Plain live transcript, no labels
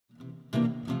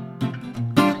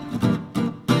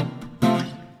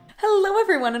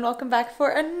everyone and welcome back for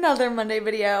another Monday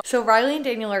video. So Reilly and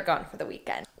Daniel are gone for the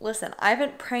weekend. Listen, I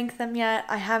haven't pranked them yet.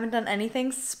 I haven't done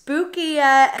anything spooky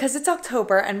yet because it's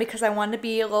October and because I wanted to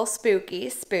be a little spook.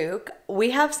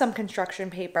 We have some construction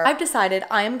paper. I've decided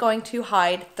I am going to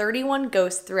hide 31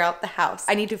 ghosts throughout the house.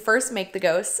 I need to first make the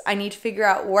ghosts. I need to figure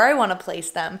out where I want to place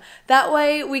them. That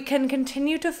way we can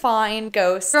continue to find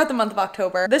ghosts throughout the month of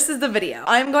October. This is the video.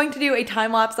 I'm going to do a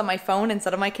time lapse on my phone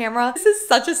instead of my camera. This is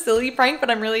such a silly prank, but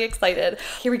I'm really excited.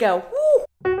 Here we go. Woo!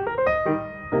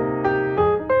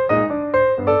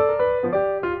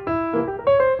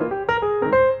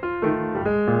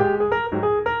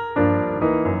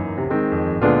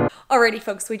 Alrighty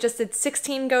folks, we just did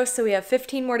 16 ghosts, so we have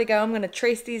 15 more to go. I'm gonna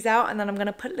trace these out and then I'm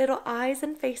gonna put little eyes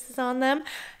and faces on them,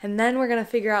 and then we're gonna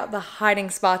figure out the hiding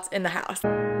spots in the house.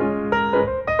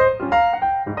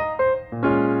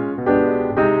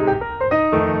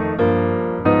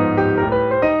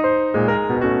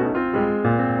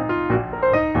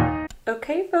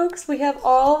 Okay folks, we have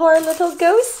all of our little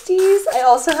ghosties. I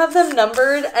also have them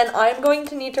numbered and I'm going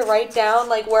to need to write down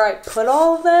like where I put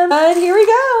all of them. But here we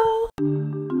go.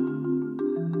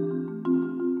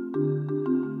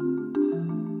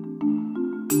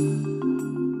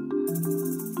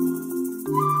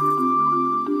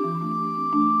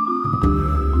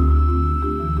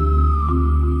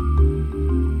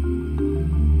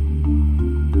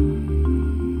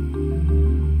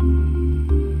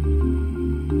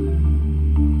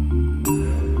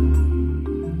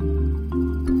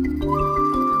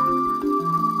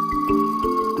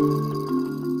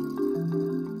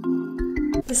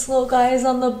 This little guy is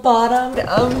on the bottom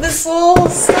of this little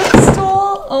step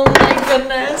stool. Oh my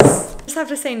goodness. I just have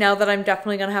to say now that I'm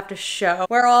definitely gonna have to show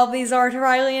where all of these are to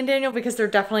Reilly and Daniel because they're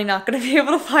definitely not gonna be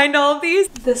able to find all of these.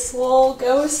 This little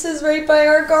ghost is right by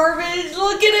our garbage.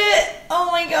 Look at it. Oh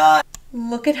my god.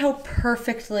 Look at how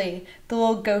perfectly the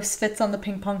little ghost fits on the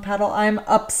ping pong paddle. I'm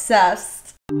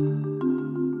obsessed.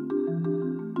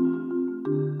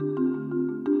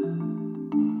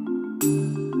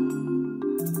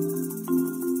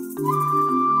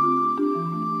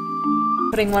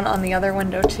 Putting one on the other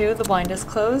window too. The blind is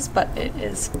closed, but it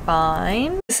is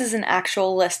fine. This is an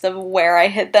actual list of where I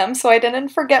hid them so I didn't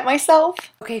forget myself.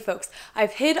 Okay folks,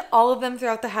 I've hid all of them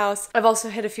throughout the house. I've also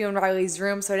hid a few in Reilly's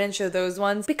room, so I didn't show those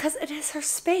ones because it is her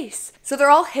space. So they're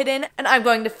all hidden and I'm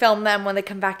going to film them when they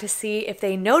come back to see if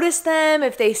they notice them,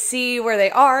 if they see where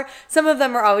they are. Some of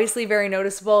them are obviously very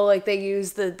noticeable, like they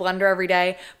use the blender every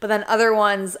day, but then other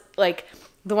ones, like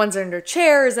the ones under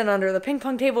chairs and under the ping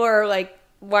pong table, are like,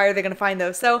 why are they gonna find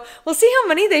those? So we'll see how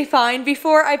many they find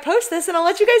before I post this and I'll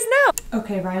let you guys know.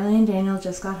 Okay, Reilly and Daniel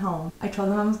just got home. I told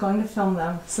them I was going to film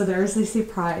them, so there's the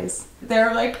surprise.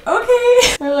 They're like,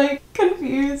 okay. They're like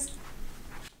confused.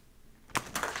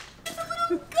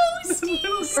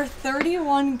 Ghosties! For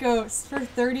 31 ghosts for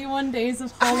 31 days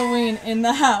of Halloween in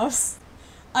the house,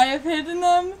 I have hidden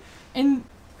them in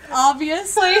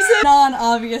obvious places,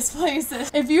 non-obvious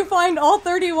places. If you find all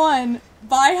 31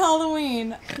 by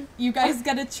Halloween, you guys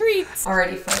get a treat.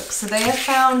 Alrighty folks, so they have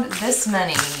found this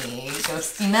many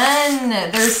ghosty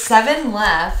men. There's 7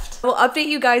 left. We'll update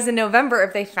you guys in November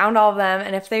if they found all of them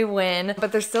and if they win,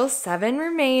 but there's still 7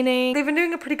 remaining. They've been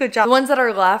doing a pretty good job. The ones that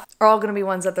are left are all gonna be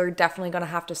ones that they're definitely gonna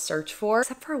have to search for,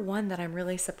 except for one that I'm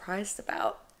really surprised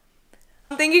about.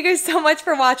 Thank you guys so much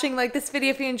for watching. Like this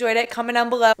video if you enjoyed it. Comment down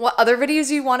below what other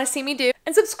videos you want to see me do.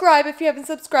 And subscribe if you haven't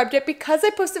subscribed yet because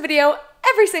I post a video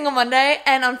every single Monday.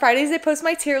 And on Fridays I post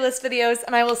my tier list videos.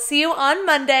 And I will see you on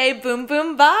Monday. Boom,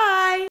 boom, bye!